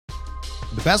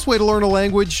The best way to learn a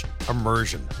language?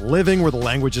 Immersion. Living where the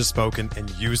language is spoken and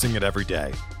using it every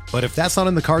day. But if that's not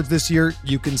in the cards this year,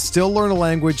 you can still learn a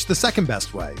language the second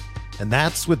best way, and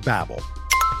that's with Babbel.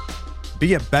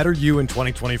 Be a better you in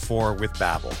 2024 with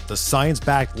Babbel, the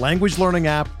science-backed language learning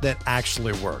app that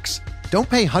actually works. Don't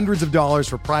pay hundreds of dollars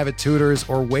for private tutors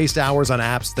or waste hours on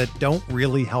apps that don't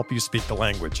really help you speak the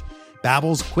language.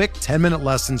 Babbel's quick 10-minute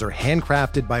lessons are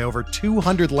handcrafted by over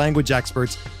 200 language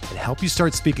experts and help you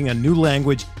start speaking a new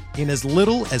language in as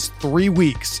little as 3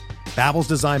 weeks. Babbel's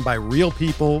designed by real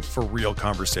people for real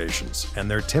conversations,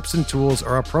 and their tips and tools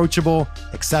are approachable,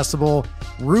 accessible,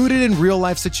 rooted in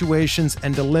real-life situations,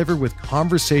 and delivered with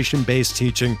conversation-based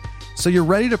teaching, so you're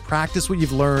ready to practice what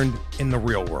you've learned in the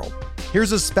real world.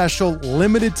 Here's a special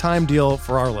limited-time deal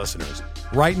for our listeners.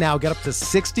 Right now, get up to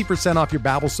 60% off your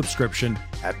Babbel subscription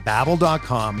at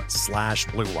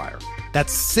babbel.com/Blue Wire.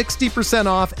 That's 60%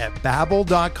 off at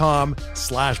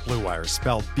babbel.com/Blue Wire,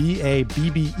 spelled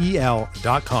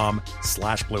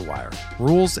BABBEL.com/Blue Wire.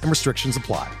 Rules and restrictions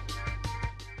apply.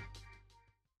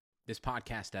 This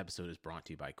podcast episode is brought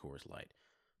to you by Coors Light.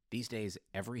 These days,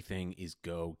 everything is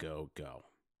go, go, go.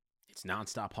 It's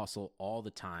nonstop hustle all the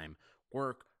time.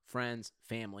 Work, friends,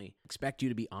 family, expect you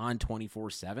to be on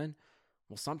 24/7.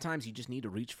 Well, sometimes you just need to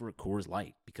reach for a Coors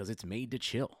Light because it's made to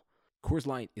chill. Coors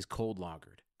Light is cold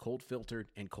lagered, cold filtered,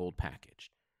 and cold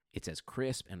packaged. It's as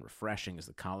crisp and refreshing as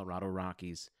the Colorado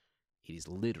Rockies. It is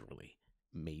literally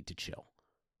made to chill.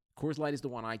 Coors Light is the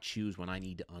one I choose when I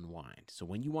need to unwind. So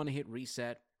when you want to hit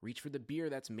reset, reach for the beer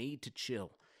that's made to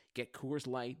chill. Get Coors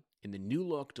Light in the new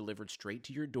look delivered straight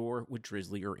to your door with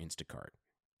Drizzly or Instacart.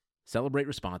 Celebrate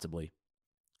responsibly.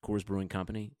 Coors Brewing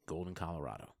Company, Golden,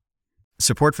 Colorado.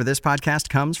 Support for this podcast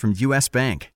comes from U.S.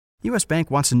 Bank. U.S.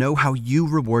 Bank wants to know how you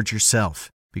reward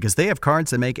yourself because they have cards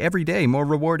that make every day more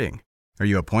rewarding. Are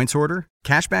you a points hoarder,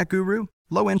 cashback guru,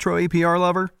 low intro APR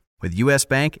lover? With U.S.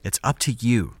 Bank, it's up to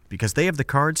you because they have the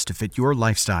cards to fit your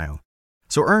lifestyle.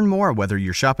 So earn more whether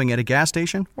you're shopping at a gas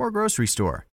station or grocery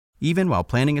store, even while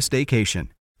planning a staycation.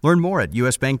 Learn more at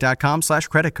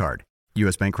usbank.com/creditcard.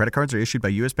 U.S. Bank credit cards are issued by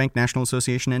U.S. Bank National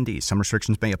Association ND. Some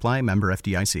restrictions may apply. Member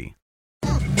FDIC.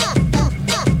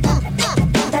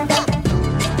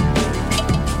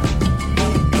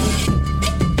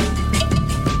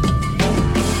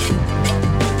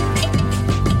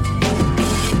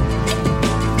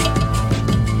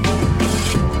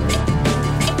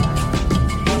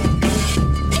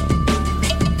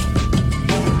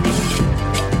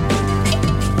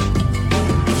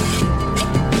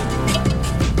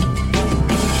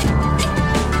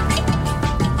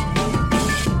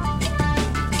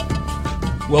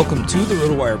 Welcome to the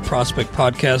RotoWire Prospect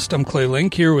Podcast. I'm Clay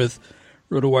Link here with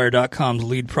RotoWire.com's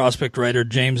lead prospect writer,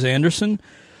 James Anderson.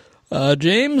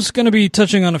 James, going to be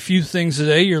touching on a few things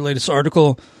today, your latest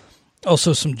article,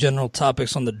 also some general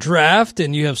topics on the draft,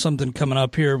 and you have something coming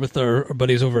up here with our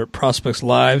buddies over at Prospects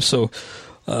Live, so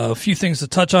a few things to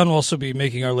touch on. We'll also be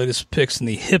making our latest picks in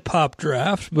the hip-hop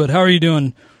draft, but how are you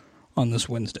doing on this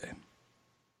Wednesday?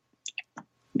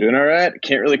 Doing all right.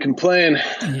 Can't really complain.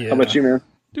 Yeah. How about you, man?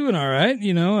 Doing all right,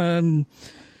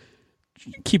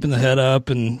 keeping the head up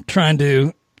and trying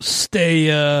to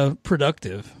stay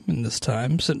productive in this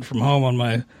time, sitting from home on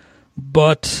my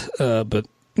butt. But,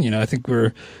 I think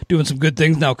we're doing some good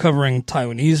things now covering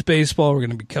Taiwanese baseball. We're going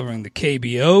to be covering the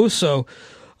KBO, so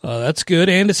that's good.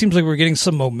 And it seems like we're getting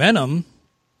some momentum,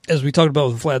 as we talked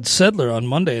about with Vlad Sedler on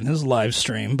Monday in his live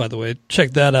stream. By the way,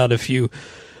 check that out if you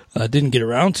didn't get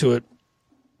around to it.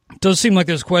 It does seem like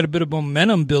there's quite a bit of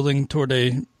momentum building toward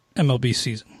a MLB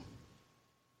season.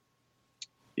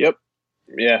 Yep.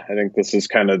 Yeah, I think this is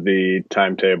kind of the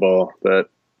timetable that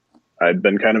I'd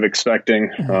been kind of expecting.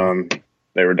 Mm-hmm.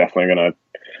 They were definitely going to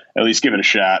at least give it a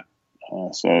shot.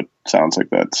 So it sounds like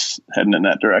that's heading in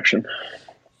that direction.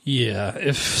 Yeah,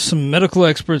 if some medical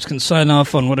experts can sign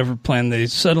off on whatever plan they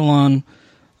settle on,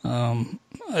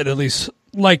 I'd at least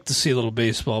like to see a little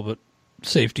baseball, but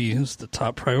safety is the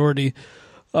top priority.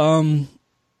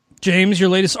 James, your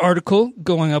latest article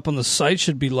going up on the site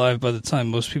should be live by the time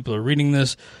most people are reading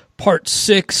this. Part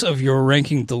 6 of your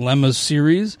Ranking Dilemmas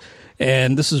series.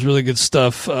 And this is really good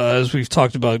stuff. As we've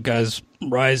talked about guys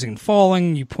rising and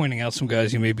falling, you pointing out some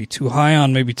guys you may be too high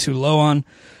on, maybe too low on.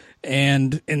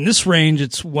 And in this range,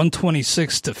 it's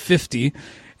 126 to 50.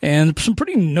 And some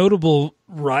pretty notable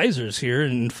risers here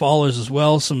and fallers as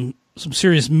well. Some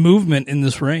serious movement in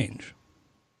this range.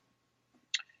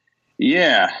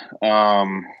 Yeah.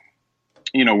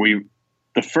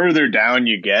 The further down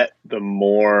you get, the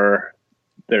more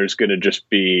there's going to just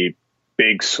be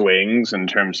big swings in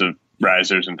terms of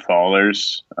risers and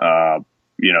fallers.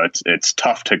 it's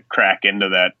tough to crack into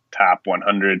that top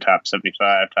 100, top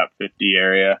 75, top 50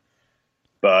 area.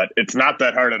 But it's not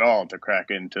that hard at all to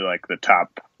crack into like the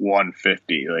top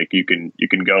 150. Like you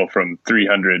can go from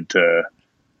 300 to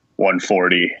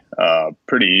 140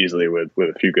 pretty easily with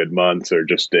a few good months, or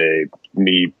just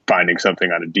me finding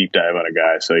something on a deep dive on a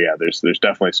guy. So yeah, there's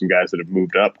definitely some guys that have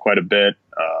moved up quite a bit,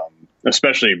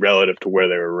 especially relative to where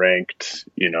they were ranked,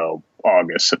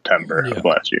 August, September of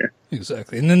last year.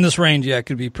 Exactly. And then this range, it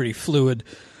could be pretty fluid.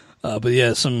 But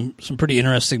yeah, some pretty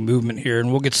interesting movement here.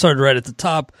 And we'll get started right at the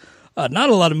top. Not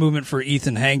a lot of movement for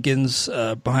Ethan Hankins.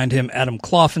 Behind him, Adam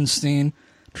Kloffenstein,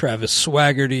 Travis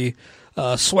Swaggerty.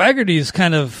 Swaggerty's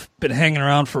kind of been hanging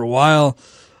around for a while.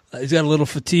 He's got a little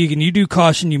fatigue, and you do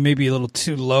caution you may be a little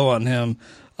too low on him.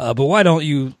 But why don't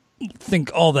you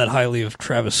think all that highly of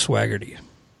Travis Swaggerty?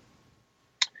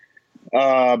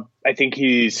 I think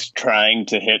he's trying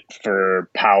to hit for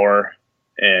power,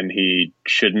 and he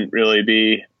shouldn't really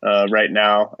be right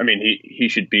now. I mean, he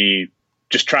should be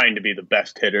just trying to be the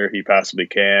best hitter he possibly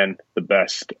can, the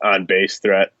best on-base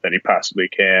threat that he possibly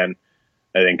can.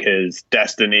 I think his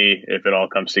destiny, if it all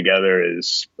comes together,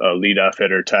 is a leadoff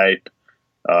hitter type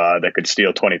that could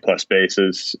steal 20-plus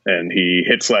bases, and he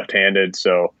hits left-handed,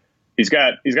 so he's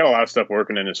got a lot of stuff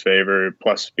working in his favor,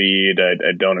 plus speed.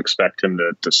 I don't expect him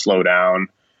to slow down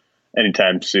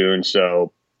anytime soon,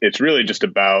 so it's really just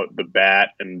about the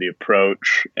bat and the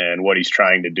approach and what he's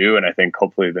trying to do, and I think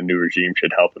hopefully the new regime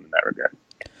should help him in that regard.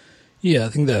 Yeah, I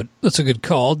think that's a good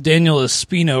call. Daniel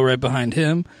Espino right behind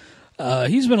him.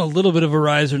 He's been a little bit of a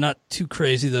riser, not too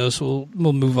crazy though, so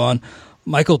we'll move on.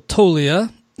 Michael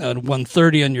Toglia at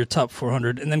 130 on your top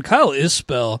 400, and then Kyle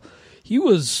Isbell. He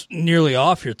was nearly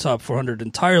off your top 400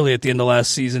 entirely at the end of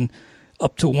last season,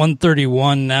 up to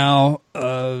 131 now.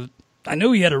 I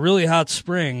know he had a really hot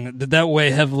spring. Did that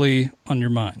weigh heavily on your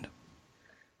mind?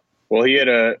 Well, he had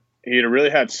a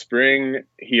really hot spring.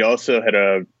 He also had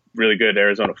a really good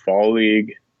Arizona Fall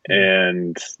League,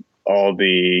 and all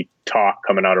the talk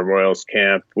coming out of Royals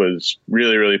camp was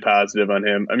really, really positive on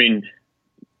him. I mean,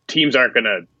 teams aren't going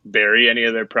to bury any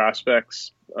of their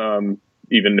prospects,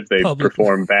 even if they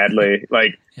perform badly.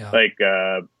 Like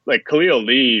Khalil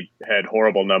Lee had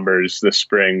horrible numbers this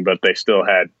spring, but they still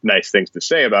had nice things to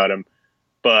say about him.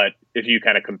 But if you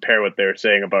kind of compare what they were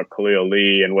saying about Khalil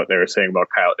Lee and what they were saying about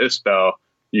Kyle Isbell,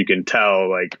 you can tell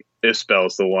like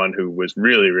Isbell's the one who was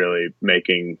really, really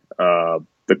making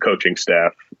the coaching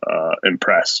staff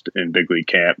impressed in big league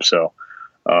camp. So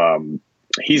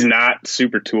he's not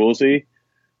super toolsy,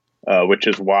 which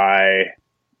is why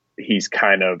he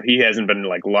hasn't been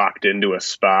like locked into a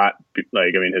spot.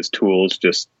 Like, I mean, his tools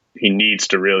he needs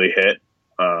to really hit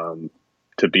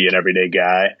to be an everyday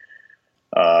guy.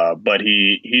 But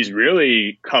he's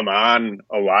really come on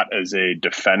a lot as a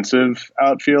defensive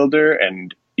outfielder,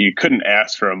 and you couldn't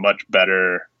ask for a much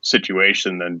better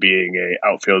situation than being a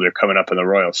outfielder coming up in the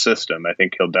Royal system. I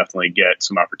think he'll definitely get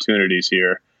some opportunities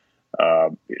here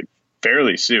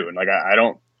fairly soon. Like I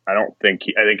think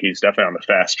he's definitely on the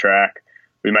fast track.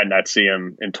 We might not see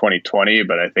him in 2020,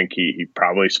 but I think he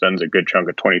probably spends a good chunk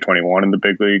of 2021 in the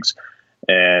big leagues,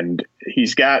 and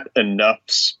he's got enough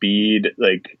speed.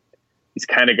 Like, he's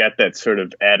kind of got that sort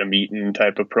of Adam Eaton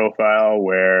type of profile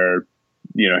where,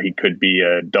 he could be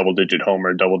a double-digit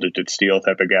homer, double-digit steal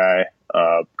type of guy,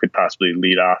 could possibly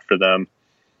lead off for them.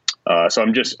 So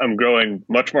I'm growing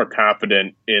much more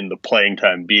confident in the playing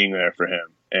time being there for him,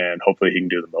 and hopefully he can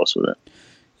do the most with it.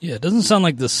 Yeah, it doesn't sound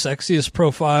like the sexiest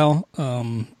profile.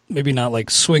 Maybe not like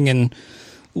swinging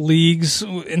leagues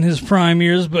in his prime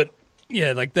years, but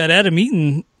yeah, like that Adam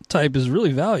Eaton type is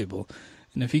really valuable.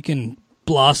 And if he can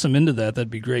blossom into that'd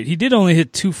be great. He did only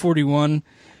hit 241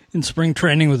 in spring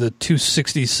training with a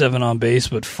 267 on base,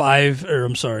 but 5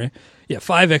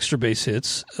 extra base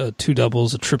hits, 2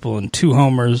 doubles, a triple, and 2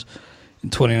 homers,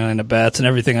 and 29 at bats, and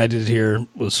everything I did here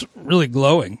was really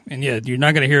glowing. And yeah, you're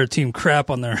not going to hear a team crap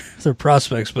on their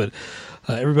prospects, but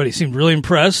everybody seemed really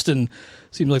impressed, and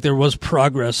seemed like there was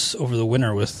progress over the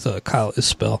winter with Kyle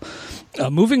Isbell.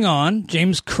 Moving on,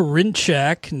 James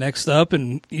Karinchak next up,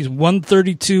 and he's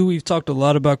 132. We've talked a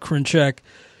lot about Karinchak.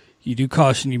 You do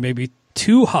caution you may be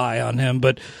too high on him,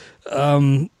 but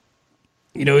and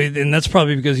that's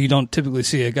probably because you don't typically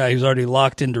see a guy who's already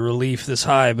locked into relief this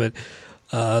high, but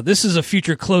this is a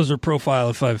future closer profile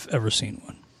if I've ever seen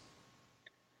one.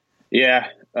 Yeah,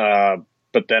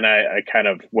 but then I kind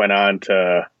of went on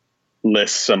to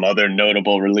list some other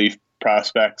notable relief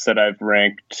prospects that I've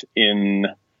ranked in.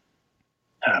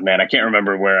 I can't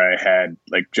remember where I had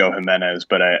like Joe Jimenez,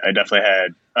 but I definitely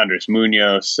had Andres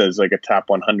Munoz as like a top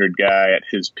 100 guy at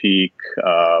his peak.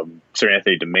 Sir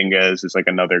Anthony Dominguez is like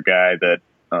another guy that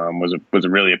was a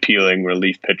really appealing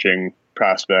relief pitching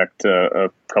prospect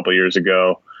a couple years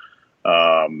ago.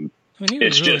 I mean, he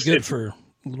was really good for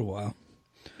a little while.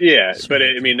 Yeah, but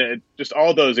just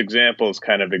all those examples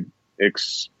kind of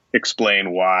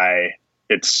explain why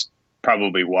it's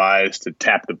probably wise to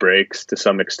tap the brakes to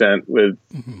some extent with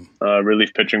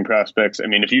relief pitching prospects. I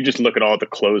mean, if you just look at all the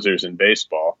closers in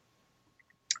baseball,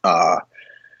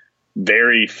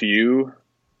 very few,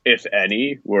 if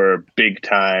any, were big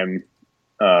time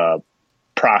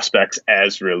prospects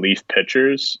as relief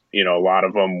pitchers. You know, a lot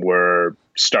of them were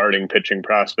starting pitching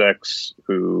prospects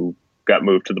who got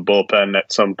moved to the bullpen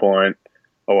at some point.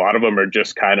 A lot of them are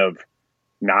just kind of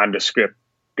nondescript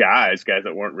guys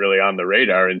that weren't really on the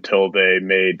radar until they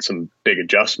made some big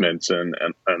adjustments and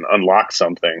unlocked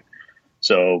something.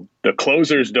 So the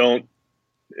closers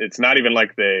it's not even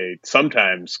like they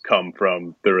sometimes come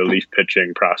from the relief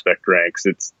pitching prospect ranks.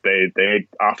 They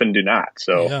often do not.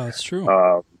 So yeah, that's true.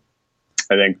 I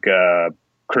think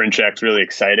Karinchak's really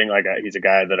exciting. Like he's a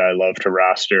guy that I love to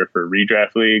roster for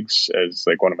redraft leagues as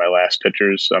like one of my last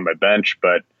pitchers on my bench.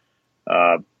 But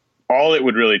all it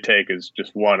would really take is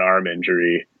just one arm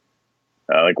injury,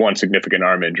 like one significant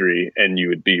arm injury, and you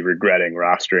would be regretting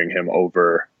rostering him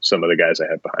over some of the guys I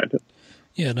had behind him.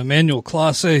 Yeah, and Emmanuel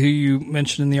Clase, who you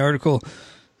mentioned in the article,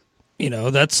 you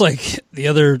know, that's like the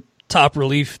other top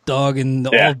relief dog in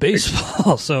all of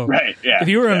baseball. So right, if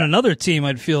you were on another team,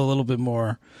 I'd feel a little bit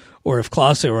more, or if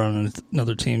Clase were on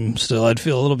another team still, I'd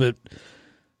feel a little bit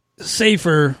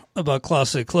safer about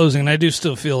Clase closing. And I do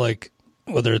still feel like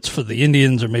whether it's for the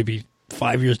Indians or maybe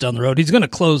 5 years down the road, he's going to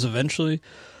close eventually.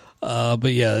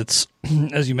 But yeah, it's,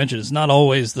 as you mentioned, it's not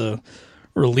always the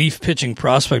relief pitching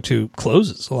prospect who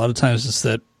closes. A lot of times it's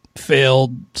that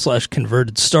failed /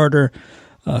 converted starter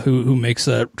who makes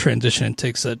that transition and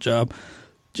takes that job.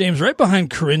 James, right behind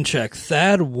Karinchak,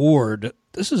 Thad Ward.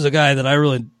 This is a guy that I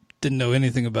really didn't know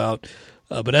anything about.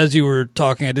 But as you were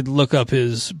talking, I did look up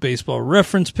his baseball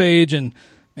reference page, and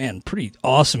man, pretty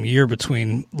awesome year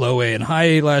between low A and high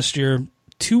A last year.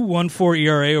 2.14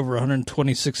 ERA over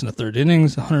 126 and a third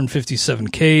innings, 157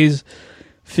 Ks,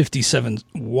 57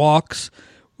 walks.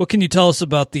 What can you tell us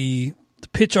about the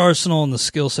pitch arsenal and the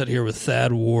skill set here with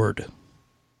Thad Ward?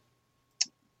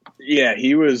 Yeah,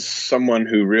 he was someone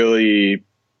who really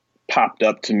popped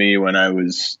up to me when I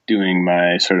was doing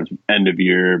my sort of end of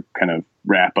year kind of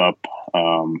wrap up,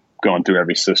 going through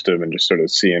every system and just sort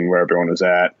of seeing where everyone was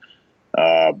at.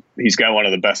 He's got one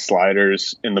of the best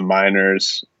sliders in the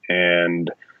minors, and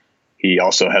he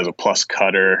also has a plus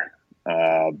cutter,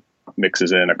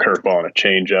 mixes in a curveball and a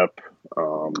changeup.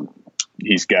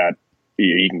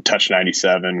 He can touch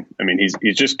 97. I mean,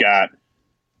 he's just got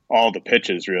all the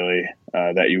pitches really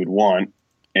that you would want,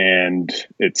 and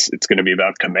it's going to be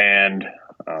about command,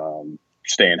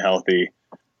 staying healthy.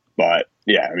 But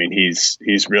yeah, I mean,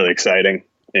 he's really exciting,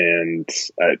 and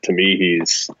to me,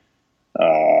 he's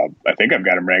I think I've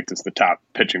got him ranked as the top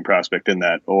pitching prospect in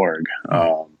that org.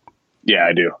 Yeah,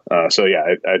 I do. So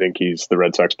yeah, I think he's the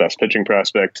Red Sox best pitching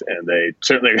prospect, and they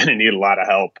certainly are going to need a lot of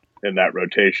help in that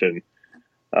rotation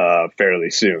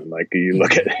fairly soon. Like you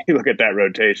look at that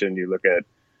rotation, you look at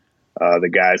the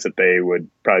guys that they would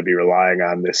probably be relying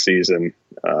on this season.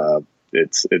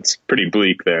 It's pretty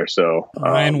bleak there. So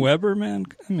Ryan Weber, man,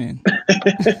 I mean,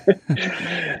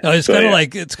 no, it's kind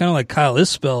of like Kyle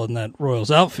Isbell in that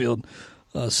Royals outfield.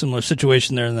 Similar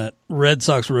situation there in that Red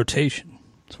Sox rotation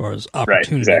as far as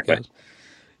opportunity goes.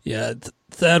 Yeah,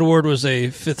 Thad Ward was a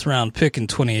 5th round pick in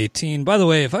 2018. By the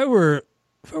way, if I were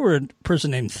a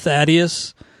person named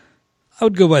Thaddeus, I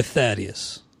would go by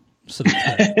Thaddeus instead of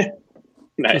Thad.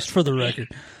 Nice. Just for the record.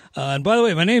 And by the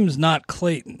way, my name is not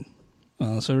Clayton.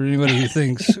 So anybody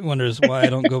who wonders why I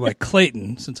don't go by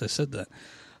Clayton, since I said that.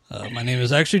 My name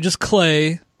is actually just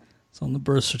Clay. It's on the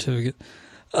birth certificate.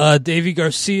 Davy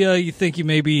Garcia, you think you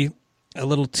may be a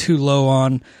little too low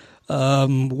on.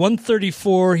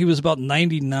 134, he was about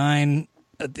 99.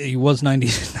 He was 90,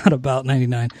 not about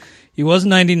 99. He was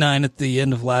 99 at the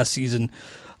end of last season.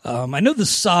 I know the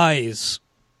size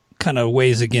kind of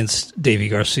weighs against Davy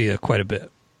Garcia quite a bit.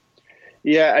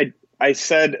 Yeah, I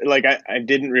said, like, I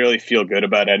didn't really feel good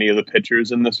about any of the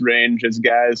pitchers in this range as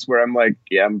guys where I'm like,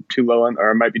 yeah, I'm too low on,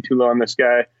 or I might be too low on this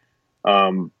guy.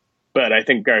 But I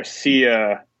think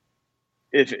Garcia,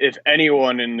 if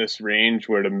anyone in this range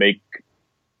were to make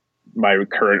my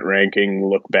current ranking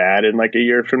look bad in like a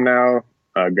year from now,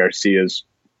 Garcia's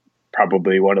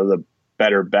probably one of the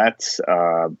better bets.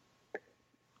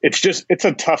 It's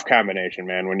a tough combination,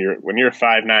 man. When you're a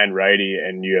 5'9" righty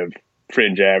and you have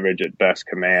fringe average at best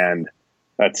command,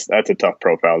 that's a tough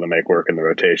profile to make work in the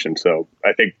rotation. So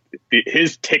I think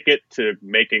his ticket to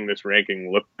making this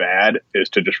ranking look bad is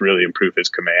to just really improve his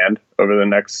command over the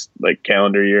next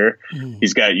calendar year.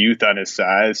 He's got youth on his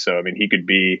size. So, I mean, he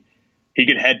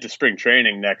could head to spring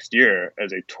training next year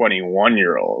as a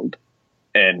 21-year-old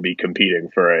and be competing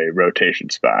for a rotation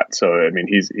spot. So, I mean,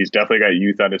 he's definitely got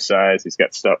youth on his size. He's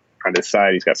got stuff on his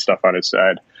side. He's got stuff on his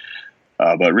side,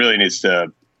 but really needs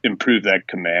to improve that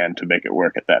command to make it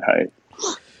work at that height.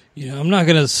 Yeah, I'm not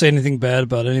going to say anything bad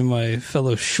about any of my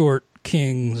fellow short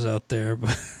kings out there,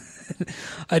 but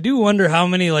I do wonder how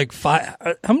many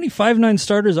 5'9"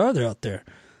 starters are there out there.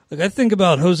 I think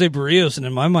about Jose Barrios, and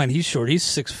in my mind, he's short. He's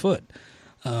 6 foot.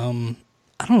 I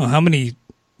don't know how many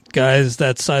guys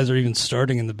that size are even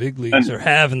starting in the big leagues or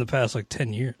have in the past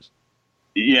 10 years.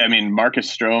 Yeah, I mean, Marcus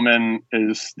Stroman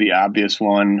is the obvious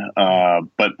one,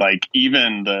 but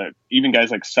even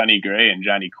guys like Sonny Gray and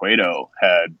Johnny Cueto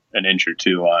had an inch or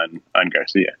two on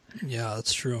Garcia. Yeah,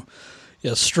 that's true.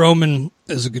 Yeah, Stroman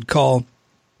is a good call.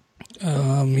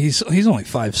 He's only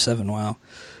 5'7". Wow.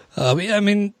 But yeah, I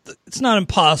mean, it's not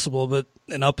impossible, but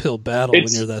an uphill battle when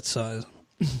you're that size.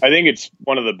 I think it's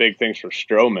one of the big things for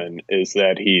Stroman is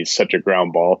that he's such a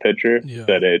ground ball pitcher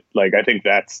that I think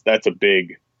that's a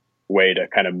big way to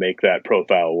kind of make that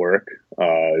profile work,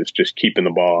 is just keeping the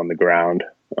ball on the ground,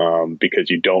 because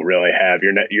you don't really have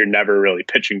you're never really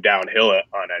pitching downhill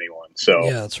on anyone. So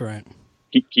yeah, that's right.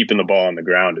 Keeping the ball on the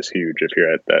ground is huge if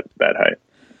you're at that height.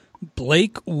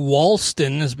 Blake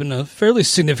Walston has been a fairly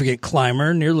significant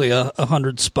climber, nearly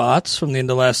 100 spots from the end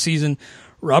of last season.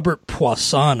 Robert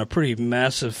Poisson, a pretty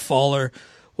massive faller.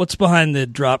 What's behind the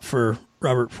drop for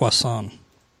Robert Poisson?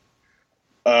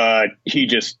 He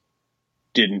just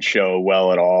didn't show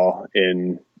well at all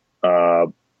in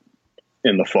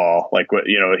the fall.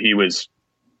 He was,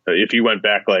 if you went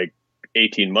back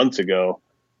 18 months ago,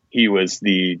 he was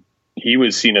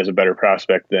seen as a better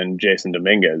prospect than Jason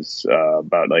Dominguez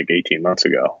about 18 months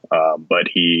ago. But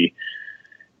he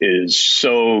is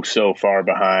so far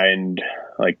behind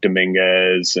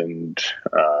Dominguez and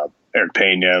Eric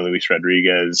Pena, Luis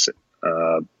Rodriguez,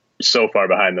 so far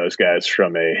behind those guys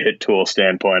from a hit tool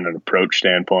standpoint and approach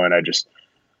standpoint.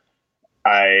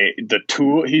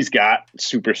 He's got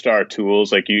superstar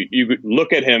tools. You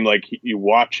look at him, you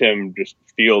watch him just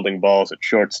fielding balls at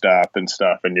shortstop and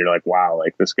stuff, and you're like, wow,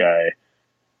 this guy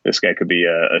could be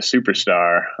a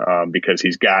superstar, because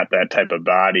he's got that type of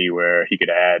body where he could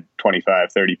add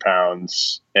 25, 30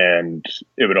 pounds and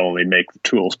it would only make the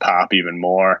tools pop even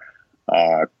more.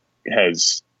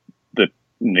 Has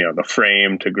the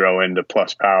frame to grow into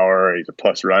plus power. He's a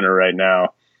plus runner right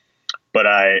now, but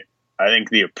I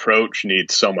think the approach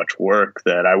needs so much work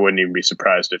that I wouldn't even be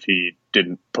surprised if he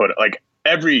didn't put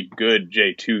every good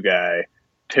J2 guy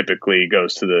typically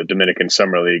goes to the Dominican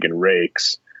Summer League and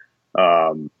rakes.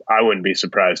 I wouldn't be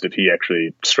surprised if he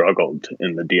actually struggled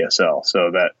in the DSL.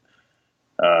 So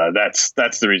that's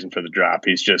the reason for the drop.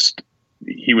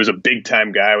 He was a big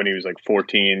time guy when he was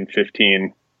 14,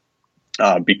 15,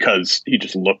 because he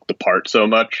just looked the part so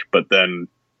much. But then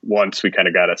once we kind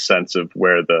of got a sense of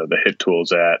where the hit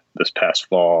tool's at this past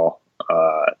fall,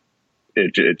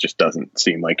 it just doesn't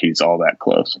seem like he's all that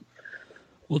close.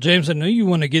 Well, James, I know you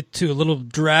want to get to a little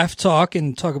draft talk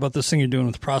and talk about this thing you're doing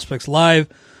with Prospects Live.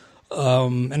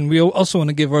 And we also want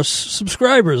to give our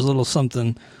subscribers a little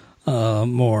something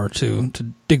more to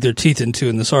dig their teeth into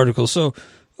in this article. So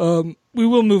we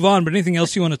will move on, but anything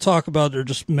else you want to talk about or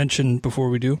just mention before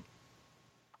we do?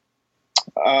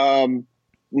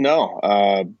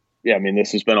 No. Yeah, I mean,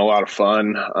 this has been a lot of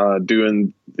fun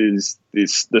doing this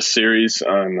series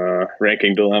on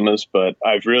ranking dilemmas, but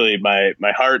I've really, my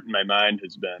heart and my mind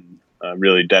has been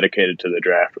really dedicated to the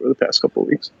draft over the past couple of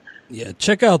weeks. Yeah,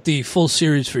 check out the full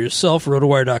series for yourself,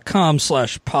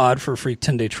 rotowire.com/pod for a free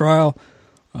 10-day trial.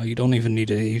 You don't even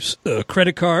need a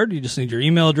credit card. You just need your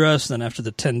email address. Then after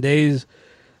the 10 days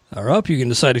are up, you can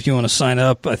decide if you want to sign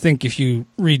up. I think if you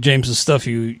read James's stuff,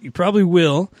 you probably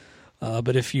will.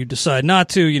 But if you decide not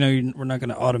to, we're not going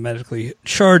to automatically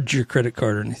charge your credit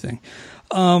card or anything.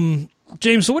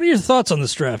 James, so what are your thoughts on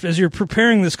this draft? As you're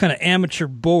preparing this kind of amateur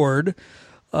board,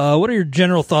 what are your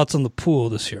general thoughts on the pool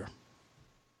this year?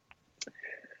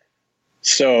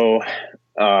 So,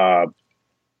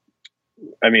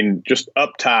 just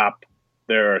up top,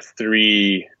 there are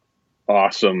three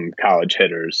awesome college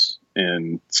hitters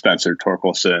in Spencer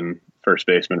Torkelson, first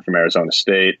baseman from Arizona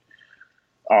State,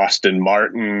 Austin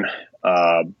Martin,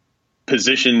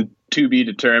 position to be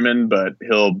determined, but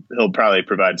he'll probably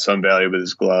provide some value with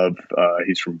his glove.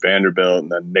 He's from Vanderbilt,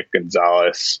 and then Nick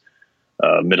Gonzalez,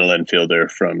 middle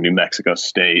infielder from New Mexico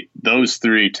State. Those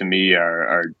three to me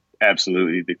are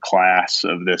absolutely the class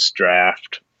of this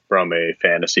draft from a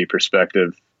fantasy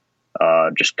perspective.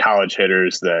 Just college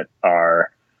hitters that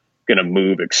are going to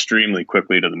move extremely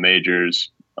quickly to the majors.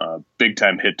 Big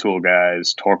time hit tool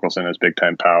guys. Torkelson has big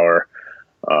time power.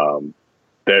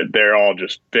 They're all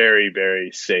just very,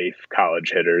 very safe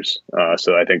college hitters.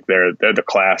 So I think they're the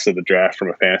class of the draft from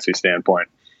a fantasy standpoint.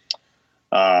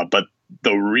 But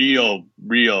the real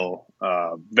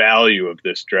value of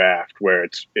this draft, where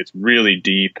it's really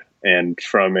deep, and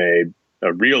from a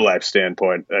real life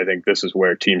standpoint, I think this is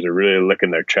where teams are really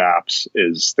licking their chops,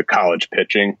 is the college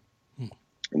pitching.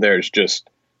 There's just,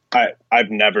 I've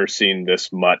never seen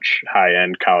this much high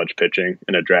end college pitching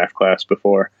in a draft class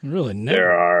before. Really?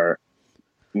 Never.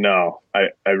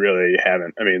 I really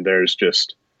haven't. I mean, there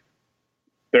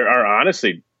are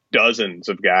honestly dozens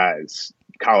of guys,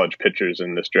 college pitchers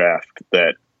in this draft,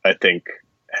 that I think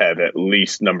have at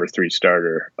least number 3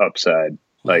 starter upside.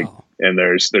 Wow. And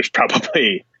there's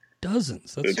probably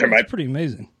dozens. That's pretty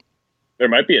amazing. There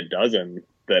might be a dozen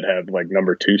that have like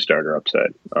number 2 starter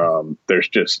upside.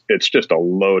 It's just a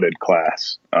loaded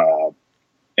class.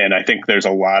 And I think there's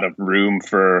a lot of room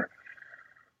for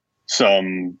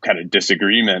some kind of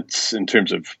disagreements in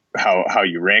terms of how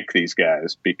you rank these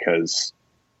guys, because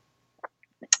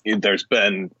there's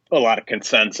been a lot of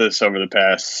consensus over the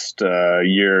past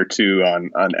year or two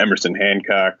on Emerson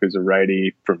Hancock, who's a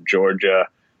righty from Georgia,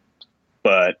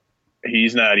 but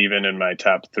he's not even in my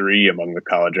top 3 among the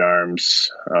college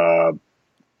arms.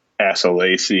 Asa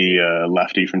Lacy, a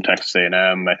lefty from Texas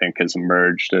A&M, I think has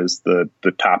emerged as the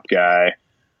top guy.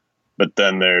 But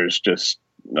then there's just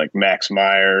like Max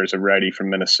Myers, a righty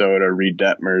from Minnesota, Reed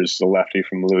Detmers, a lefty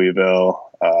from Louisville,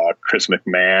 Chris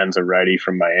McMahon's a righty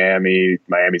from Miami.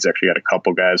 Miami's actually got a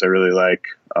couple guys I really like.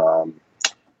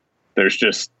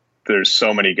 There's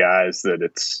so many guys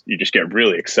that you just get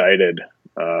really excited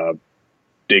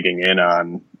digging in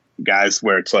on guys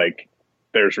where it's like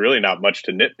there's really not much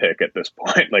to nitpick at this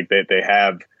point. Like they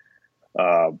have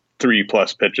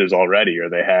 3+ pitches already, or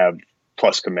they have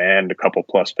plus command, a couple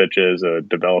plus pitches, a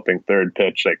developing third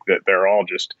pitch. Like they're all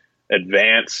just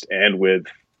advanced and with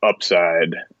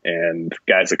upside, and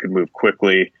guys that could move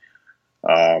quickly.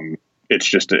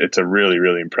 It's a really,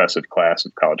 really impressive class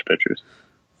of college pitchers.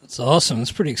 That's awesome.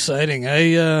 That's pretty exciting.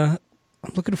 I'm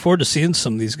looking forward to seeing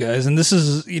some of these guys. And this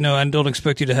is, I don't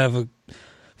expect you to have a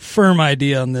firm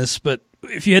idea on this, but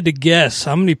if you had to guess,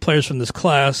 how many players from this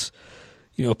class,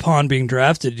 upon being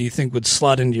drafted, do you think would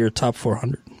slot into your top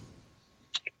 400?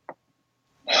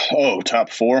 Oh, top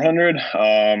 400.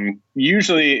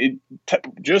 Usually,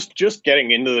 just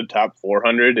getting into the top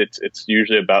 400, it's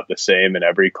usually about the same in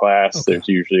every class. Okay. There's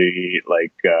usually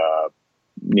like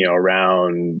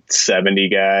around 70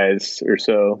 guys or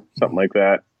so, something like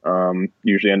that.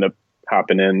 Usually end up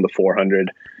hopping in the 400.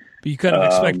 But you kind of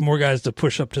expect more guys to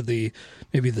push up to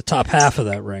maybe the top half of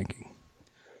that ranking.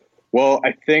 Well,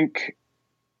 I think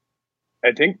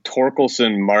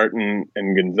Torkelson, Martin,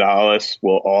 and Gonzalez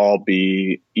will all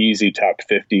be easy top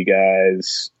 50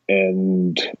 guys,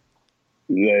 and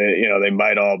they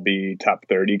might all be top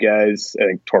 30 guys. I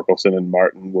think Torkelson and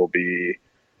Martin will be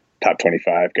top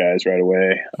 25 guys right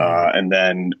away. And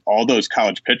then all those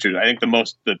college pitchers, I think the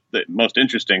most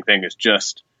interesting thing is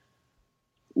just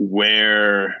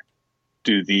where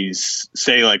do these,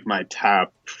 say like my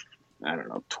top,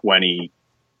 20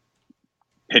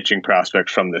 pitching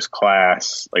prospects from this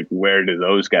class, like where do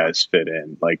those guys fit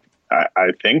in? Like,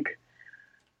 I think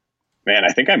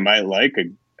I might like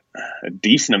a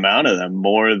decent amount of them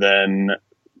more than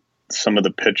some of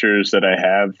the pitchers that I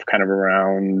have kind of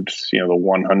around, the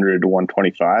 100 to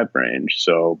 125 range.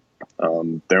 So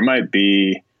there might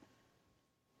be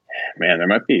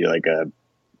like a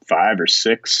 5 or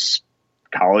 6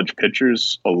 college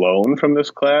pitchers alone from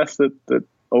this class that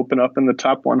open up in the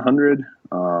top 100.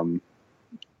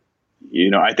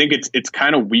 I think it's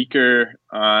kind of weaker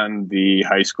on the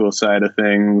high school side of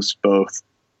things, both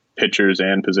pitchers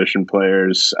and position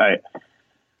players.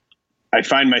 I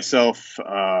find myself,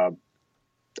 I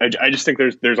just think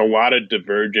there's a lot of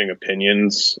diverging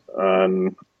opinions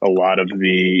on a lot of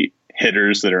the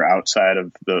hitters that are outside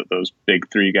of those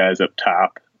big 3 guys up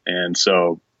top. And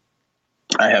so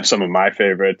I have some of my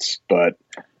favorites, but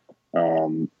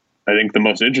I think the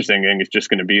most interesting thing is just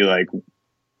going to be like,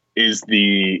 is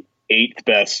the 8th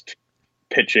best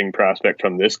pitching prospect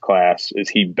from this class, is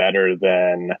he better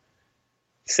than,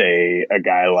 say, a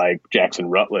guy like Jackson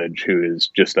Rutledge, who is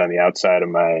just on the outside of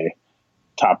my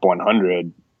top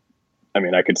 100? I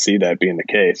mean, I could see that being the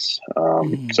case.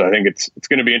 So I think it's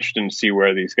going to be interesting to see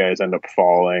where these guys end up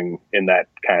falling in that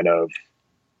kind of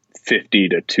 50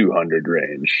 to 200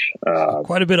 range.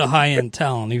 Quite a bit of high-end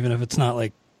talent, even if it's not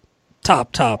like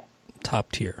top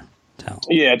tier talent.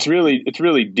 Yeah, it's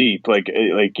really deep. Like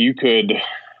you could,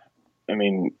 I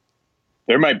mean,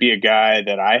 there might be a guy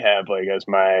that I have like as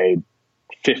my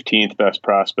 15th best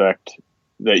prospect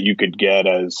that you could get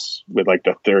as with like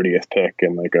the 30th pick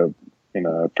in like a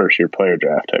first year player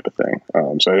draft type of thing.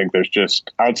 So I think there's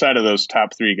just outside of those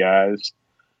top 3 guys,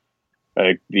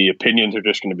 like the opinions are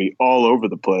just going to be all over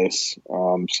the place.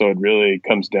 So it really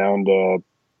comes down to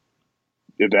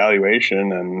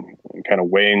evaluation and kind of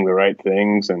weighing the right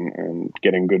things and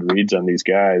getting good reads on these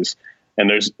guys. And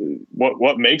there's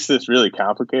what makes this really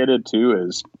complicated too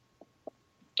is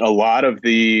a lot of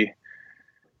the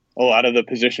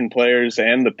position players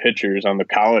and the pitchers on the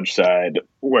college side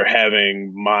were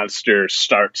having monster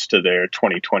starts to their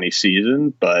 2020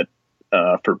 season, but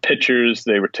for pitchers,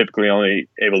 they were typically only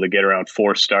able to get around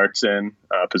 4 starts in.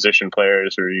 Position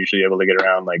players were usually able to get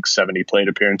around like 70 plate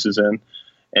appearances in.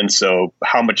 And so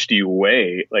how much do you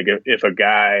weigh? Like if a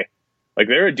guy, like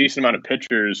there are a decent amount of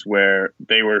pitchers where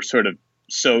they were sort of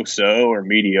so-so or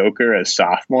mediocre as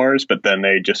sophomores, but then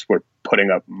they just were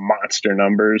putting up monster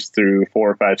numbers through 4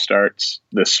 or 5 starts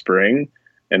this spring.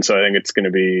 And so I think it's going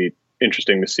to be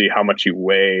interesting to see how much you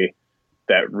weigh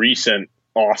that recent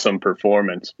awesome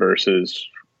performance versus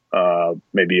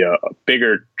maybe a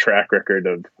bigger track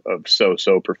record of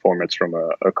so-so performance from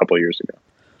a couple of years ago.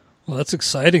 Well, that's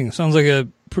exciting. Sounds like a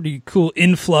pretty cool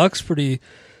influx, pretty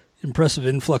impressive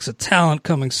influx of talent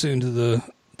coming soon to the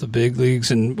big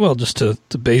leagues and, well, just to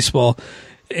baseball.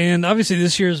 And obviously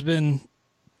this year has been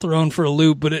thrown for a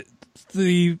loop, but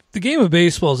the game of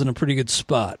baseball is in a pretty good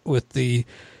spot with the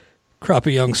crop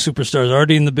of young superstars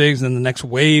already in the bigs and then the next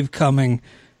wave coming,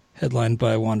 headlined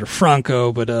by Wander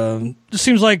Franco. But it just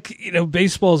seems like,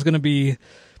 baseball is going to be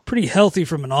pretty healthy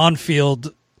from an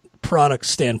on-field product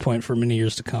standpoint for many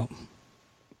years to come.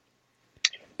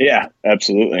 Yeah,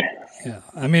 absolutely. Yeah,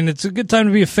 I mean, it's a good time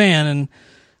to be a fan, and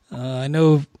I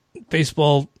know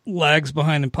baseball lags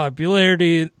behind in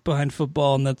popularity behind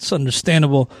football, and that's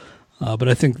understandable. But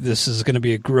I think this is going to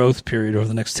be a growth period over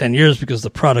the next 10 years because the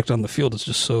product on the field is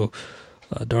just so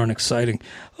darn exciting.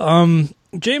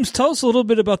 James, tell us a little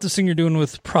bit about this thing you're doing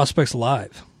with Prospects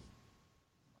Live.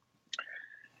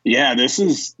 Yeah, this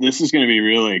is going to be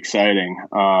really exciting.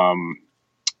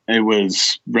 It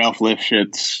was Ralph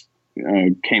Lifshitz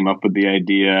came up with the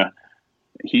idea.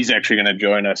 He's actually going to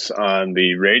join us on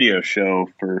the radio show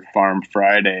for Farm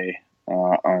Friday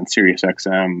on Sirius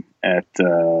XM at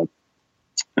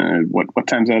what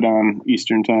time's that on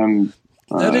Eastern time?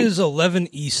 That is 11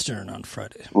 Eastern on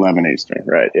Friday. 11 Eastern,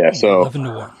 right? Yeah, so 11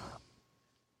 to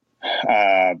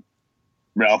 1.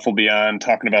 Ralph will be on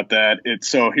talking about that.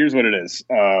 So here's what it is.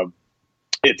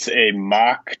 It's a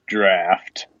mock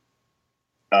draft,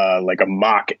 like a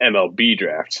mock MLB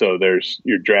draft. So there's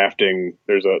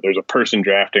a person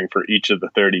drafting for each of the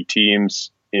 30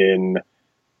 teams in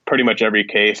pretty much every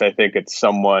case. I think it's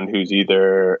someone who's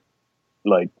either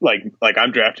like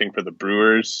I'm drafting for the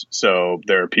Brewers. So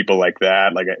there are people like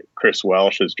that, like Chris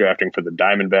Welsh is drafting for the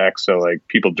Diamondbacks. So like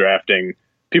people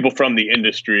from the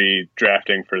industry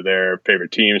drafting for their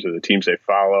favorite teams or the teams they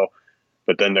follow.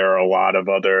 But then there are a lot of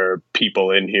other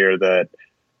people in here that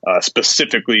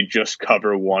specifically just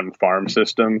cover one farm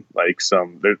system. Like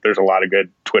there's a lot of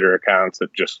good Twitter accounts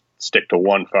that just stick to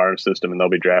one farm system and they'll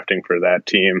be drafting for that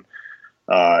team.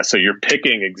 So you're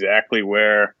picking exactly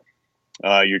where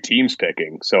your team's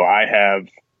picking. So I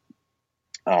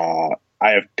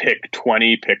have pick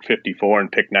 20, pick 54,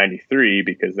 and pick 93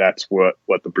 because that's what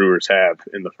the Brewers have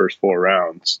in the first 4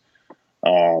 rounds.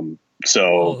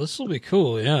 This will be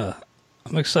cool. Yeah,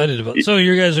 I'm excited about it. So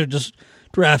you guys are just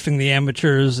drafting the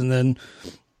amateurs, and then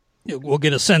we'll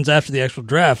get a sense after the actual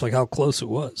draft, like how close it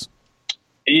was.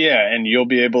 Yeah, and you'll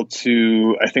be able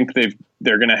to. I think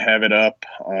they're going to have it up.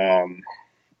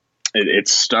 It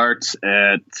starts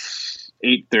at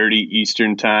 8:30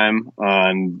 Eastern time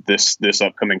on this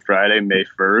upcoming Friday, May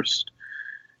 1st.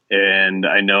 And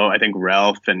I think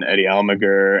Ralph and Eddie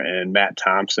Almager and Matt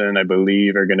Thompson, I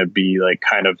believe, are going to be like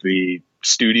kind of the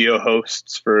studio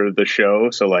hosts for the show.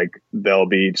 So like they'll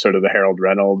be sort of the Harold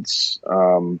Reynolds,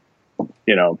 those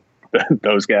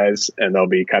guys, and they'll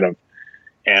be kind of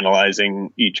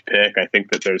analyzing each pick. I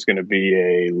think that there's going to be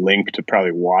a link to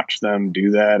probably watch them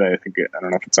do that. I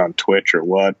don't know if it's on Twitch or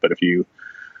what, but if you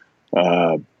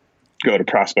go to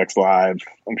Prospects Live,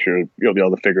 I'm sure you'll be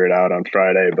able to figure it out on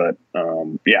Friday. But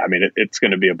yeah, I mean, it's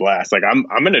going to be a blast. Like I'm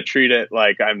going to treat it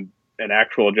like I'm an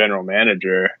actual general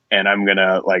manager, and I'm going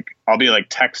to I'll be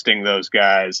texting those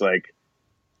guys like,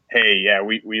 hey, yeah,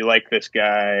 we like this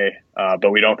guy,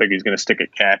 but we don't think he's going to stick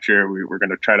at catcher. We're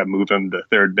going to try to move him to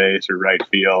third base or right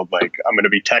field. Like I'm going to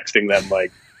be texting them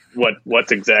like,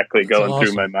 what's exactly going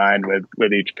through my mind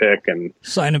with each pick, and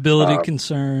signability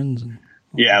concerns.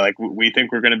 Yeah, like we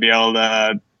think we're going to be able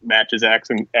to match his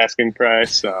asking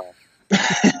price. So. Yeah,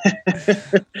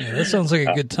 that sounds like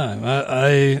a good time.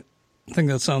 I think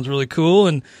that sounds really cool.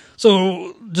 And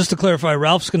so, just to clarify,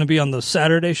 Ralph's going to be on the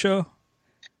Saturday show.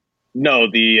 No,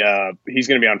 he's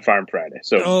going to be on Farm Friday.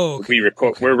 So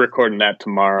we're recording that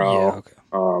tomorrow. Yeah, okay.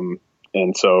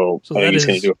 And so I think he's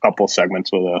going to do a couple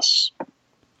segments with us.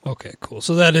 Okay, cool.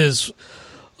 So that is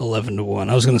 11 to 1.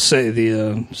 I was going to say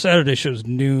the Saturday show is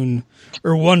noon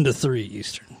or 1 to 3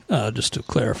 Eastern, just to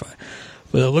clarify.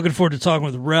 But looking forward to talking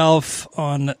with Ralph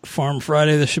on Farm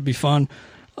Friday. This should be fun.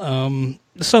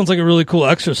 This sounds like a really cool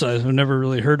exercise. I've never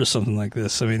really heard of something like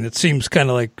this. I mean, it seems kind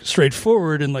of like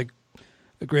straightforward and like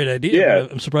a great idea. Yeah.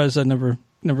 But I'm surprised that never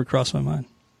crossed my mind.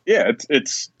 Yeah,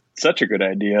 it's such a good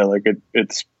idea. Like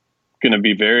it's going to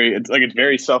be it's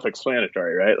very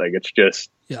self-explanatory, right? Like it's just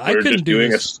we're just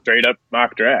doing a straight up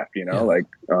mock draft, like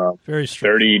very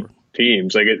 30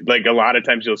 teams. Like a lot of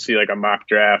times you'll see like a mock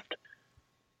draft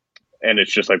and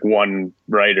it's just like one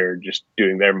writer just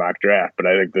doing their mock draft. But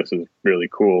I think this is really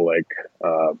cool. Like,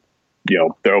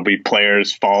 there'll be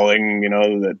players falling,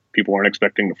 that people weren't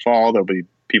expecting to fall. There'll be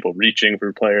people reaching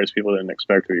for players people didn't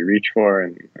expect to be reached for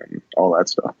and all that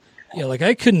stuff. Yeah, like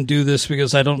I couldn't do this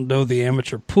because I don't know the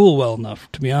amateur pool well enough,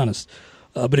 to be honest.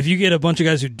 But if you get a bunch of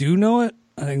guys who do know it,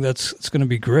 I think it's going to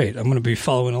be great. I'm going to be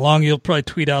following along. You'll probably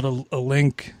tweet out a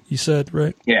link, you said,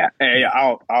 right? Yeah,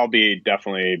 I'll be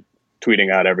definitely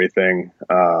tweeting out everything.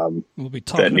 We'll be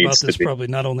talking about this probably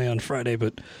not only on Friday,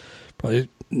 but probably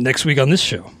next week on this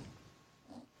show.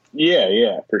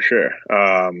 Yeah, for sure.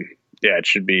 It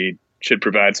should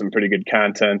provide some pretty good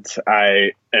content.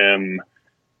 I am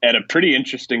at a pretty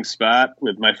interesting spot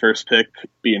with my first pick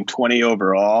being 20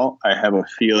 overall. I have a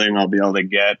feeling I'll be able to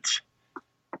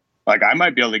I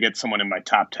might be able to get someone in my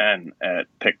top 10 at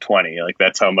pick 20. Like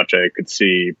that's how much I could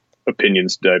see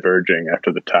opinions diverging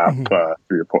after the top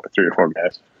three or four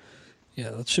guys.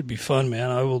 Yeah, that should be fun, man.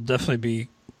 I will definitely be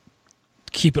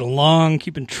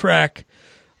keeping track.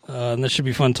 And that should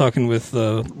be fun talking with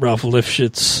Ralph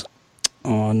Lifshitz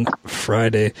on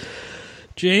Friday.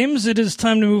 James, it is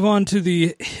time to move on to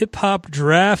the hip-hop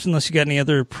draft, unless you got any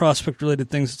other prospect-related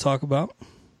things to talk about.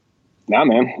 Nah,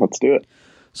 man. Let's do it.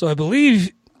 So I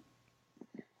believe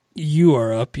you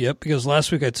are up, because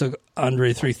last week I took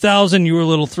Andre 3000. You were a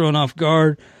little thrown off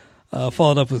guard,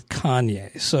 followed up with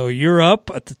Kanye. So you're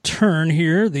up at the turn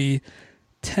here, the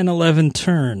 10-11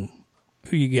 turn.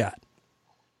 Who you got?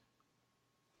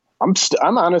 I'm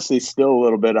honestly still a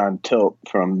little bit on tilt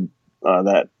from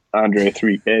that Andre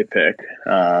 3K pick.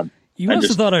 You must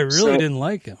have thought I really didn't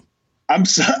like him.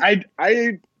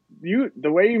 The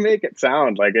way you make it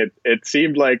sound like it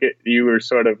seemed like you were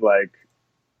sort of like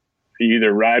you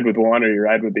either ride with one or you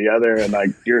ride with the other, and like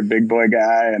you're a big boy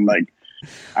guy, and like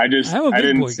I didn't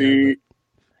see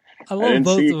both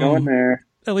of them going there.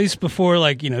 At least before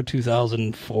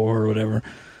 2004 or whatever,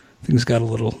 things got a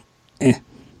little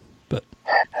but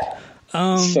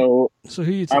so who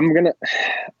you think?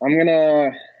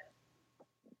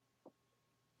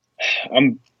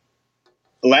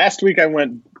 Last week I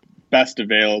went best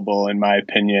available in my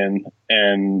opinion,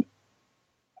 and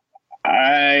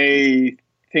I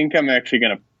think I'm actually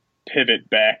going to pivot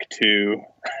back to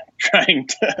trying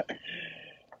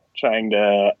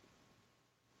to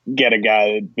get a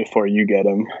guy before you get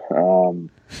him.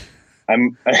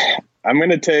 I'm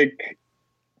going to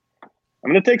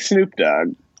take Snoop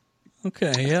Dogg.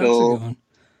 Okay, yeah, that's a good one.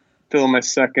 Fill my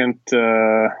second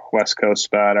West Coast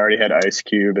spot. I already had Ice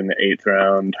Cube in the 8th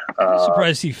round. I'm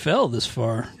surprised he fell this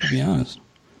far, to be honest.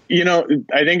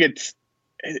 I think it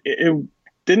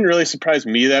didn't really surprise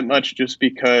me that much, just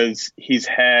because he's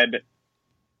had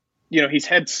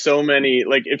so many,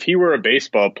 like if he were a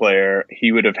baseball player,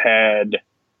 he would have had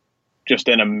just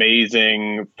an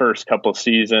amazing first couple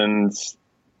seasons,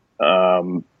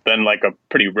 then like a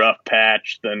pretty rough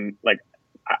patch, then like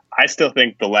I still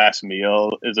think The Last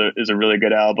Meal is a really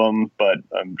good album, but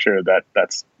I'm sure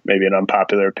that's maybe an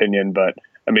unpopular opinion. But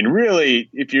I mean, really,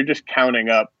 if you're just counting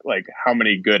up like how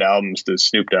many good albums does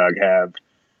Snoop Dogg have,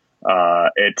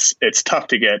 it's tough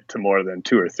to get to more than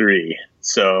 2 or 3.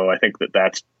 So I think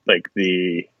that's like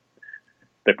the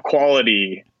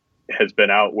quality has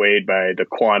been outweighed by the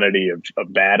quantity of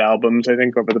bad albums, I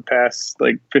think, over the past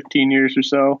like 15 years or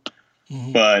so.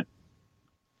 Mm-hmm. But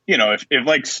if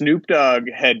like Snoop Dogg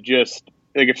had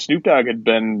if Snoop Dogg had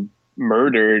been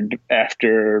murdered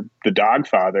after The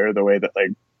Dogfather, the way that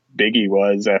like Biggie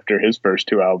was after his first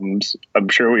 2 albums, I'm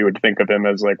sure we would think of him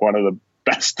as like one of the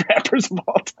best rappers of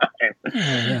all time.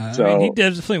 Yeah. So, I mean, he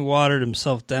definitely watered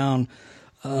himself down.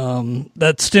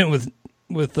 That stint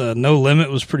with No Limit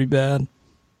was pretty bad.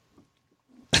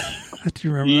 Do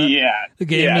you remember that? Yeah. The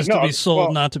game is to be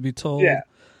sold, not to be told. Yeah.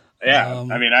 Yeah.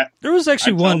 There was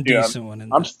actually one decent one in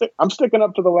there. I'm sticking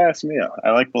up to The Last Meal.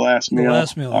 I like The Last Meal. The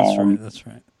Last Meal, that's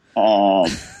right.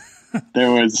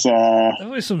 There was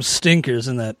definitely some stinkers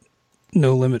in that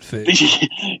No Limit phase.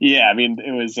 Yeah, I mean,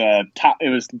 it was top. It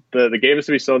was the game is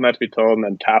to be sold, not to be told, and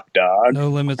then Top Dog. No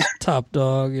Limits, Top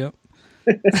Dog. Yep.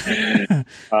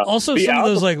 Also, some of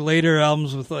those like later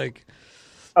albums with like,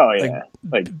 like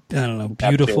I don't know,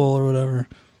 Beautiful or whatever.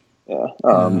 Yeah,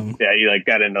 yeah, you like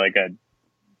got into like a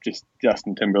just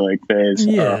Justin Timberlake phase.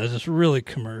 Yeah, it was just really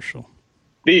commercial.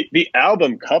 The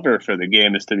album cover for the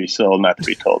game is to be sold, not to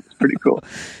be told. It's pretty cool.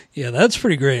 Yeah, that's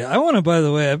pretty great. I want to, by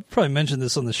the way, I've probably mentioned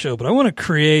this on the show, but I want to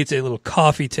create a little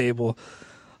coffee table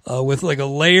with like a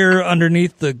layer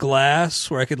underneath the glass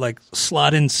where I could like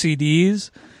slot in CDs,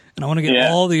 and I want to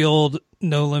get all the old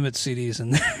No Limit CDs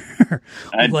in there,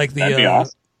 with like the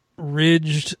awesome.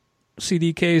 Ridged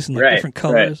CD case and like different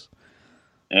colors.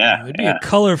 Right. Yeah, it'd be a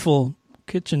colorful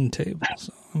kitchen table,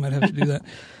 so I might have to do that.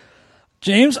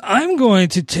 James, I'm going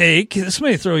to take, this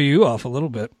may throw you off a little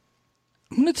bit,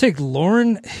 I'm going to take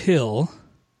Lauryn Hill.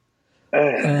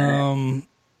 And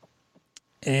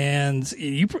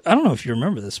you, I don't know if you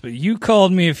remember this, but you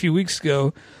called me a few weeks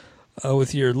ago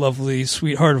with your lovely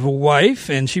sweetheart of a wife,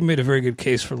 and she made a very good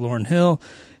case for Lauryn Hill.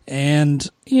 And,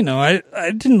 you know, I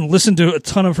didn't listen to a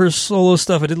ton of her solo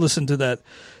stuff. I did listen to that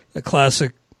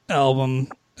classic album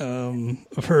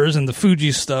of hers and the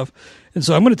Fuji stuff. And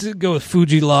so I'm going to go with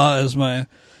Fuji La as my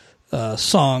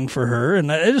song for her.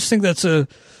 And I just think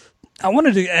I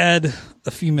wanted to add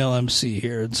a female MC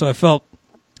here. And so I felt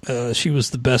she was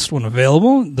the best one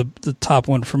available, the top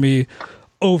one for me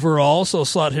overall. So I'll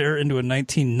slot her into a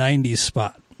 1990s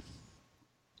spot.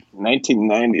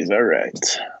 1990s, all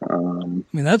right. I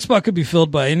mean, that spot could be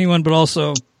filled by anyone, but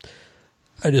also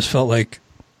I just felt like,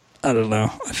 I don't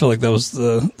know, I feel like that was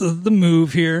the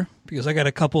move here because I got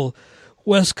a couple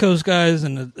West Coast guys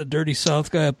and a Dirty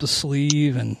South guy up the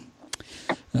sleeve, and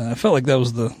I felt like that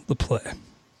was the play.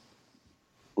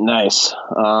 Nice.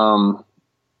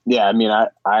 Yeah, I mean,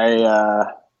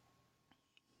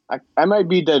 I might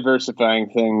be diversifying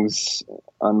things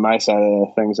on my side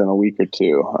of things in a week or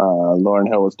two. Lauryn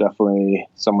Hill was definitely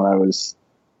someone I was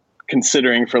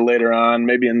considering for later on,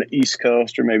 maybe in the East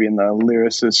Coast or maybe in the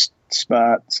lyricist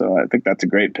spot. So I think that's a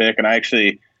great pick. And I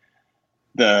actually,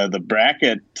 the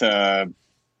bracket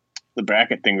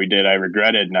thing we did, I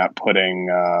regretted not putting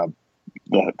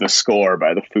the Score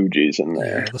by the Fugees in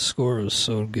there. Yeah, the Score was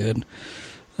so good.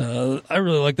 I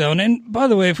really like that one. And by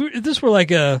the way, if this were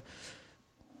like a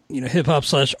hip hop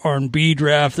 / R&B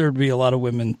draft, there would be a lot of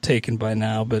women taken by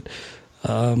now. But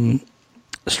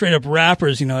straight up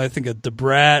rappers, I think of Da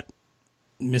Brat,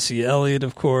 Missy Elliott,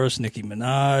 of course, Nicki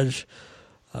Minaj,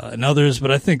 and others.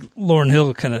 But I think Lauryn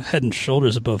Hill kind of head and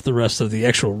shoulders above the rest of the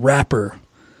actual rapper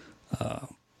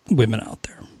women out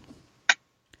there.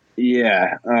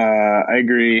 Yeah, I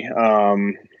agree.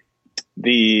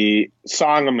 The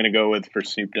song I'm going to go with for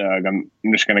Snoop Dogg, I'm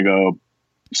just going to go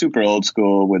super old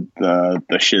school with the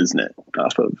Shiznit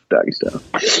off of Doggy Style.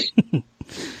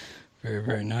 Very,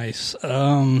 very nice.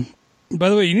 By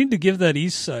the way, you need to give that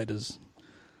East Side's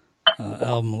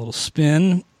album a little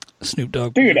spin. Snoop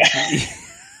Dogg. Dude,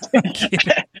 I'm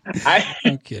kidding.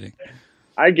 I'm kidding.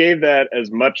 I gave that as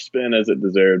much spin as it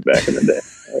deserved back in the day.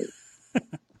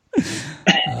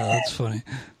 That's funny.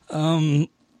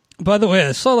 By the way,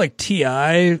 I saw like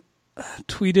T.I.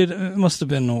 tweeted, it must have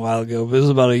been a while ago, but it was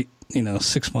about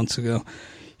 6 months ago.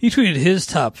 He tweeted his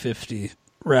top 50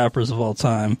 rappers of all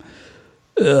time.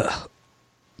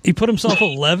 He put himself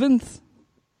 11th.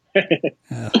 Yeah.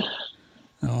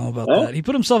 I don't know about that. He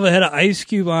put himself ahead of Ice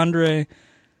Cube, Andre,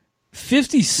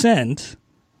 50 Cent,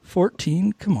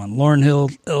 14. Come on, Lauryn Hill,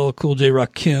 LL Cool J,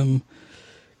 Rakim,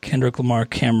 Kendrick Lamar,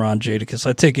 Cameron, Jadakiss.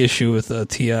 I take issue with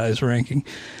T.I.'s ranking.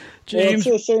 James,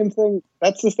 well, it's the same thing.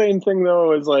 That's the same thing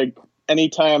though. As like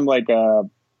anytime like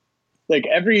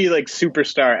every like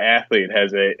superstar athlete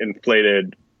has a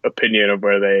inflated opinion of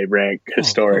where they rank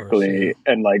historically, course,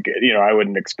 yeah. And like I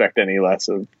wouldn't expect any less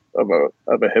of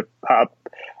a hip hop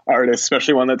artist,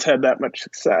 especially one that's had that much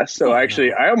success. So I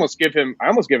almost give him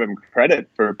credit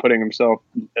for putting himself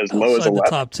as low as 11. The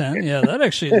top 10. Yeah, that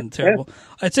actually isn't terrible.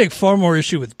 I take far more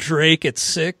issue with Drake at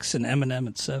 6 and Eminem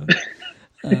at 7.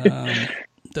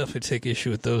 Definitely take issue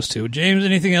with those two. James,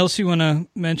 anything else you want to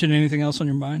mention? Anything else on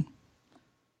your mind?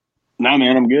 No,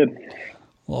 man, I'm good.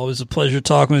 Well, always a pleasure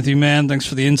talking with you, man. Thanks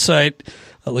for the insight.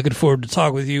 Looking forward to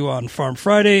talk with you on Farm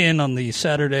Friday and on the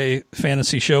Saturday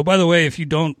Fantasy Show. By the way, if you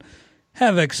don't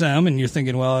have XM and you're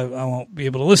thinking, well, I won't be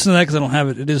able to listen to that because I don't have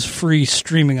it. It is free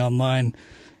streaming online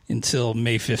until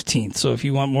May 15th. So if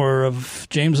you want more of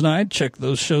James and I, check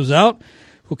those shows out.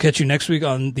 We'll catch you next week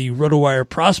on the RotoWire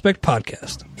Prospect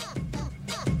Podcast.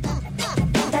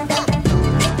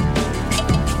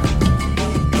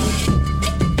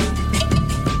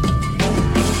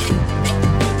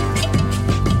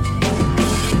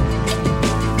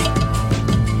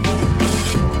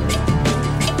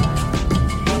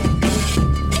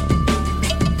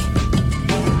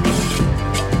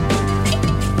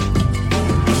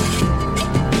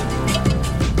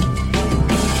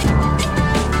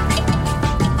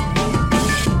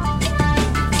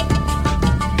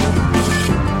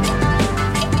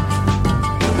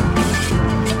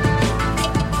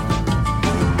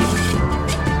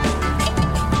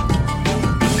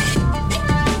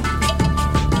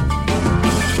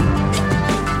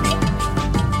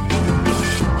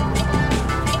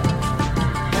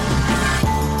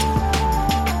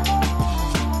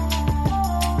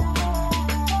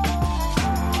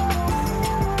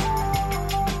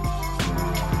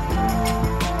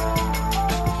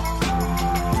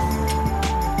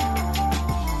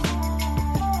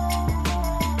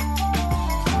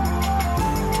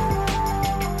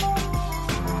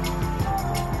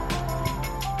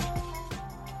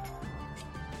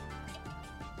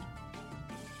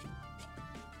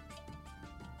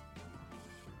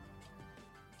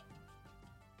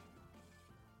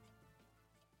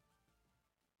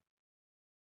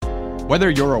 Whether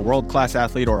you're a world-class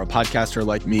athlete or a podcaster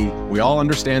like me, we all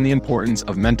understand the importance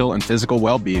of mental and physical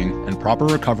well-being and proper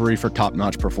recovery for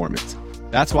top-notch performance.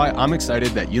 That's why I'm excited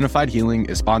that Unified Healing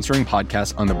is sponsoring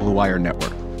podcasts on the Blue Wire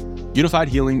Network. Unified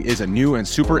Healing is a new and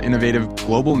super innovative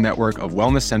global network of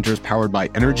wellness centers powered by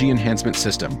Energy Enhancement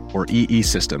System, or EE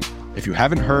System. If you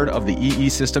haven't heard of the EE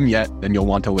System yet, then you'll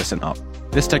want to listen up.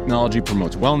 This technology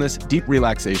promotes wellness, deep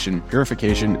relaxation,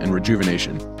 purification, and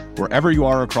rejuvenation. Wherever you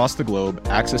are across the globe,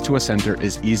 access to a center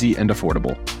is easy and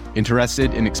affordable.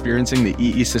 Interested in experiencing the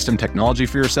EE System technology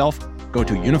for yourself? Go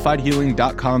to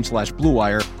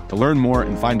unifiedhealing.com/bluewire to learn more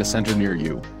and find a center near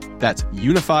you. That's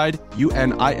unified,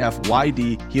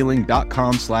 UNIFYD,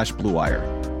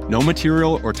 healing.com/bluewire. No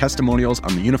material or testimonials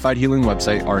on the Unified Healing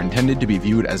website are intended to be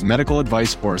viewed as medical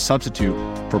advice or a substitute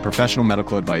for professional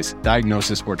medical advice,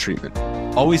 diagnosis, or treatment.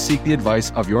 Always seek the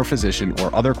advice of your physician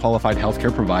or other qualified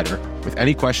healthcare provider with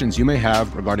any questions you may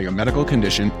have regarding a medical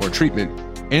condition or treatment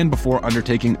and before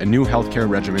undertaking a new healthcare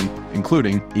regimen,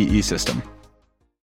 including EE System.